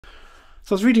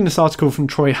So I was reading this article from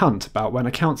Troy Hunt about when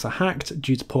accounts are hacked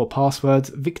due to poor passwords,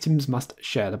 victims must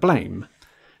share the blame.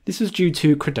 This was due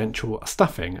to credential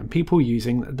stuffing and people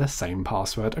using the same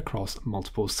password across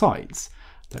multiple sites.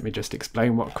 Let me just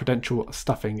explain what credential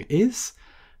stuffing is.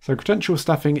 So credential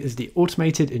stuffing is the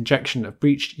automated injection of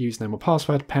breached username or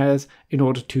password pairs in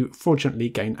order to fraudulently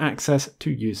gain access to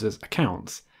users'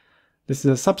 accounts. This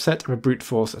is a subset of a brute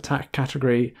force attack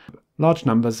category. Large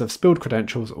numbers of spilled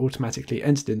credentials are automatically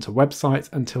entered into websites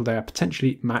until they are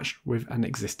potentially matched with an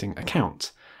existing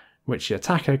account, which the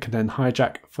attacker can then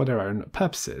hijack for their own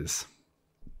purposes.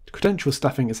 Credential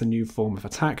stuffing is a new form of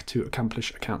attack to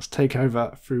accomplish accounts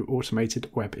takeover through automated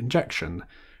web injection.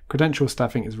 Credential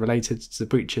stuffing is related to the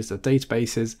breaches of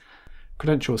databases.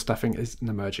 Credential stuffing is an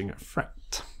emerging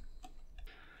threat.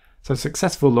 So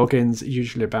successful logins are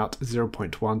usually about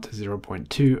 0.1 to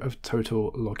 0.2 of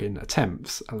total login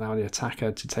attempts, allow the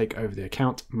attacker to take over the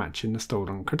account matching the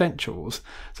stolen credentials.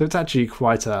 So it's actually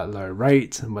quite a low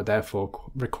rate and would therefore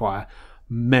require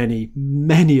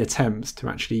many attempts to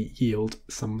actually yield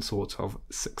some sort of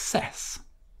success.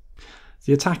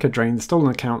 The attacker drains stolen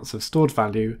accounts of stored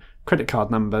value, credit card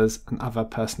numbers, and other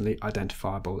personally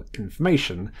identifiable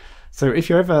information. So if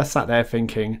you're ever sat there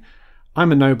thinking,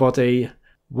 I'm a nobody,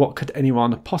 what could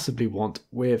anyone possibly want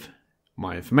with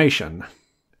my information?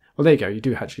 Well, there you go, you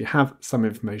do actually have some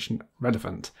information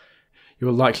relevant. You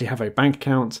will likely have a bank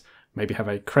account, maybe have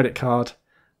a credit card,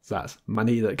 so that's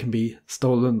money that can be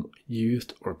stolen,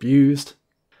 used, or abused,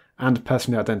 and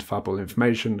personally identifiable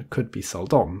information could be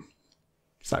sold on.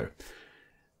 So,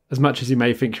 as much as you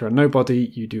may think you're a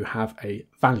nobody, you do have a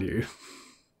value.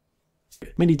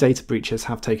 Many data breaches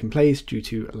have taken place due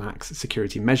to lax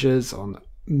security measures on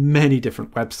many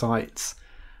different websites.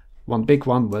 One big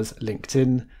one was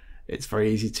LinkedIn. It's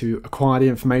very easy to acquire the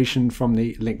information from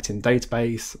the LinkedIn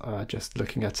database, just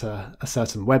looking at a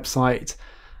certain website,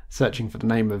 searching for the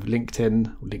name of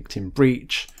LinkedIn, or LinkedIn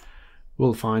breach,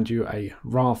 will find you a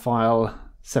RAR file,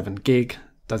 7 gig,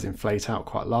 does inflate out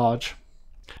quite large.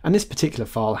 And this particular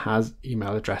file has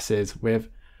email addresses with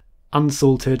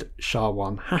unsalted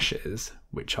SHA-1 hashes,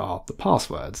 which are the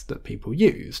passwords that people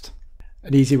used.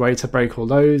 An easy way to break all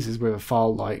those is with a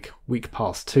file like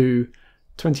weekpass2,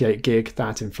 28 gig,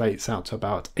 that inflates out to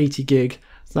about 80 gig.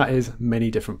 So that is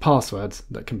many different passwords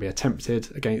that can be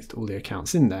attempted against all the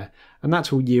accounts in there. And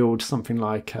that will yield something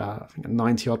like I think a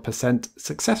 90%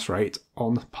 success rate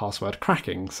on password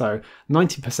cracking. So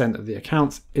 90% of the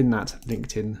accounts in that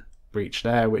LinkedIn breach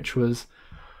there, which was,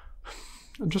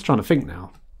 I'm just trying to think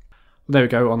now. There we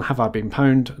go, on Have I Been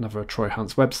Pwned, another Troy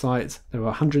Hunt's website, there were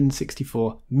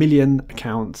 164 million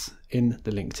accounts in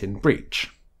the LinkedIn breach.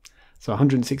 So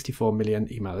 164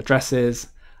 million email addresses,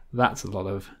 that's a lot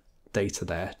of data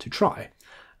there to try.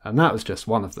 And that was just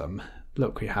one of them.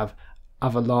 Look, we have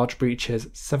other large breaches,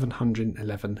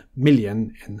 711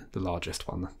 million in the largest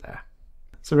one there.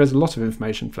 So there's a lot of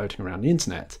information floating around the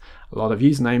internet, a lot of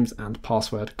usernames and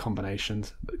password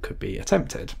combinations that could be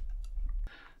attempted.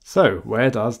 So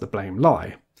where does the blame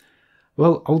lie?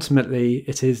 Well, ultimately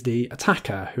it is the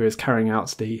attacker who is carrying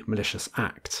out the malicious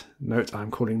act. Note I'm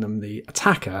calling them the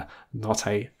attacker, not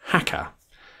a hacker,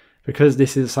 because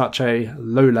this is such a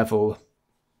low-level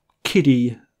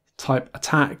kiddie type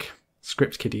attack,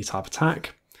 script kiddie type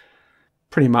attack,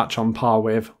 pretty much on par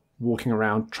with walking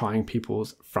around trying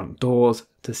people's front doors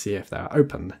to see if they're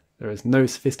open. There is no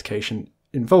sophistication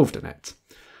involved in it.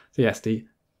 So yes, the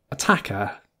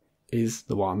attacker is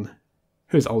the one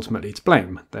who is ultimately to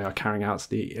blame. They are carrying out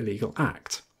the illegal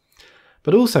act.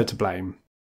 But also to blame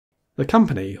the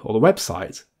company or the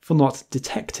website for not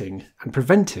detecting and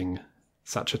preventing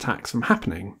such attacks from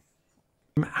happening.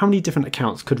 How many different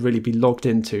accounts could really be logged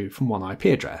into from one IP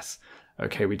address?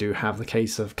 Okay, we do have the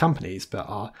case of companies, but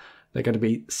are there going to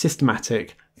be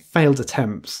systematic failed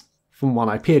attempts from one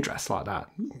IP address like that?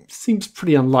 Seems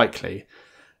pretty unlikely.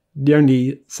 The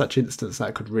only such instance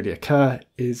that could really occur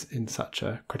is in such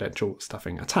a credential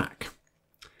stuffing attack.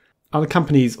 Are the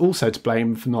companies also to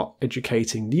blame for not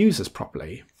educating the users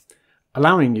properly,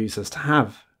 allowing users to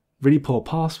have really poor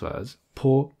passwords,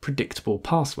 poor predictable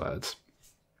passwords?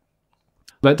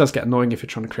 Well, it does get annoying if you're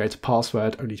trying to create a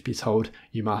password only to be told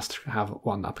you must have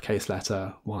one uppercase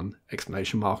letter, one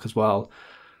exclamation mark as well,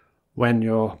 when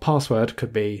your password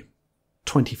could be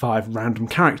 25 random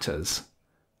characters,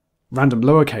 random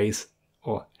lowercase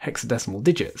or hexadecimal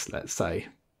digits, let's say.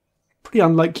 Pretty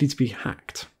unlikely to be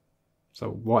hacked. So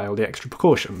why all the extra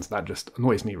precautions? That just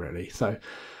annoys me really. So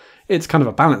it's kind of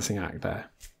a balancing act there.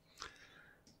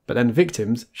 But then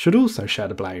victims should also share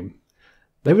the blame.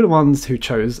 They were the ones who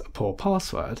chose a poor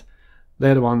password.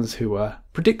 They're the ones who were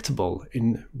predictable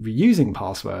in reusing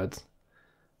passwords.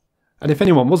 And if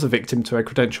anyone was a victim to a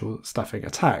credential stuffing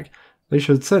attack, they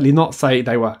should certainly not say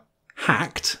they were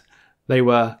hacked. There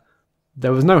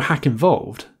was no hack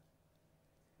involved.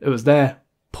 It was their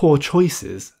poor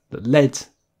choices that led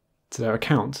to their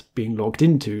account being logged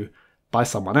into by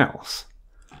someone else.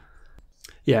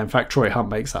 Yeah, in fact, Troy Hunt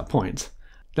makes that point.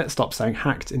 Let's stop saying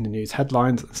hacked in the news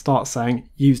headlines and start saying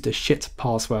used a shit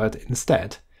password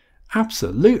instead.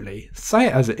 Absolutely, say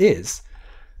it as it is.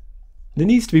 There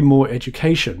needs to be more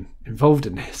education involved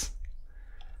in this.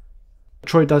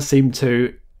 Troy does seem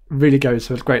to really go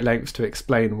to great lengths to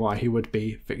explain why he would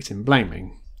be victim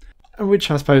blaming, and which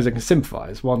I suppose I can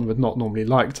sympathise. One would not normally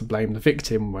like to blame the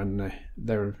victim one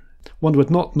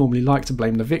would not normally like to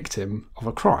blame the victim of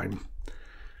a crime.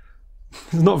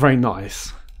 It's not very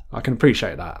nice. I can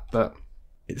appreciate that, but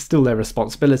it's still their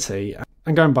responsibility.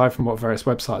 And going by from what various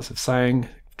websites are saying,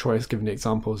 Troy has given the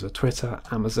examples of Twitter,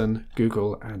 Amazon,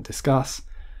 Google, and Discuss,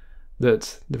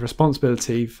 that the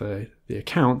responsibility for the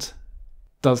account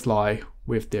does lie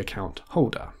with the account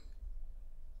holder.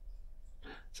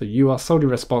 So you are solely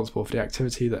responsible for the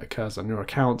activity that occurs on your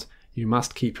account. You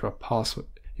must keep your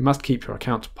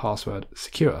account password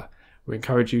secure. We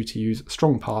encourage you to use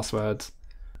strong passwords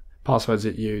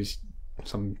that use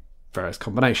some various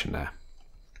combination there.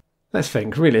 Let's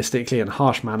think realistically in a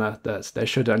harsh manner that there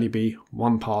should only be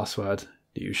one password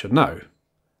that you should know.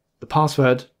 The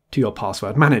password to your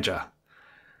password manager.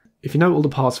 If you know all the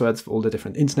passwords for all the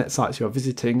different internet sites you're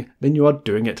visiting, then you are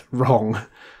doing it wrong.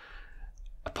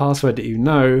 A password that you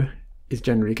know is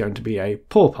generally going to be a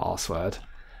poor password.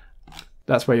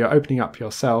 That's where you're opening up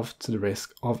yourself to the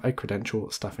risk of a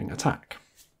credential stuffing attack.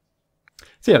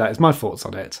 So yeah, that is my thoughts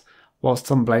on it. Whilst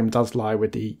some blame does lie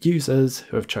with the users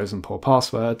who have chosen poor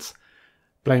passwords,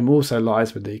 blame also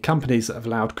lies with the companies that have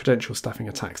allowed credential stuffing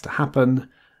attacks to happen,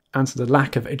 and to the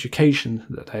lack of education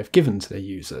that they have given to their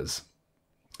users.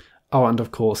 Oh, and of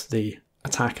course the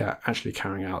attacker actually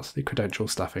carrying out the credential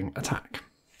stuffing attack.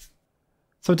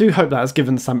 So I do hope that has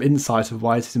given some insight of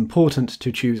why it is important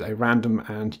to choose a random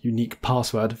and unique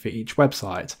password for each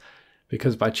website,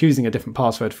 because by choosing a different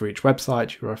password for each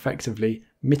website, you are effectively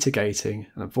mitigating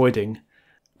and avoiding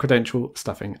credential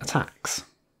stuffing attacks.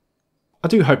 I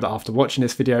do hope that after watching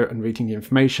this video and reading the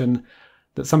information,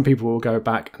 that some people will go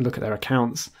back and look at their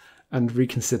accounts and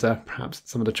reconsider perhaps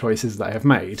some of the choices that they have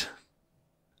made.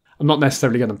 I'm not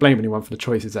necessarily going to blame anyone for the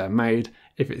choices they have made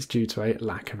if it's due to a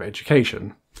lack of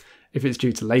education. If it's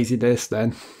due to laziness,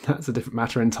 then that's a different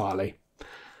matter entirely.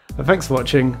 But thanks for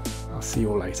watching. I'll see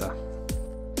you all later.